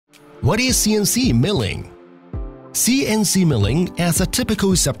What is CNC milling? CNC milling, as a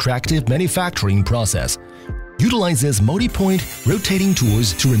typical subtractive manufacturing process, utilizes multi-point rotating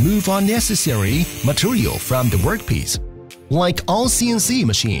tools to remove unnecessary material from the workpiece. Like all CNC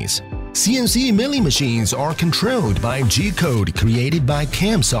machines, CNC milling machines are controlled by G-code created by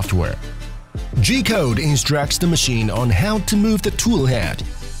CAM software. G-code instructs the machine on how to move the tool head,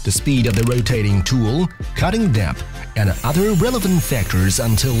 the speed of the rotating tool, cutting depth, and other relevant factors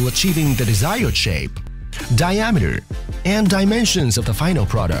until achieving the desired shape, diameter, and dimensions of the final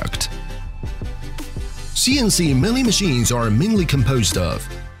product. CNC milling machines are mainly composed of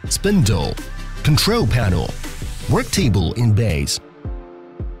spindle, control panel, work table in base.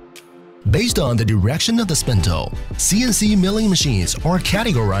 Based on the direction of the spindle, CNC milling machines are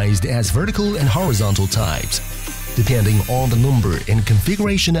categorized as vertical and horizontal types. Depending on the number and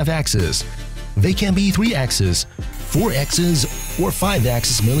configuration of axes, they can be 3-axis, 4-axis, or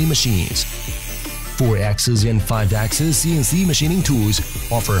 5-axis milling machines. 4-axis and 5-axis CNC machining tools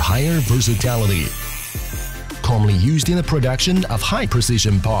offer higher versatility, commonly used in the production of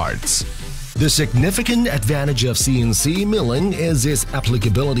high-precision parts. The significant advantage of CNC milling is its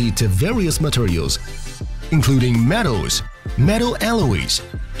applicability to various materials, including metals, metal alloys,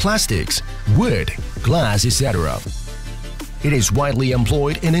 plastics, wood, glass, etc. It is widely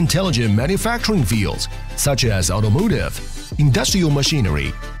employed in intelligent manufacturing fields such as automotive, industrial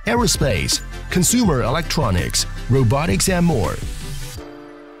machinery, aerospace, consumer electronics, robotics, and more.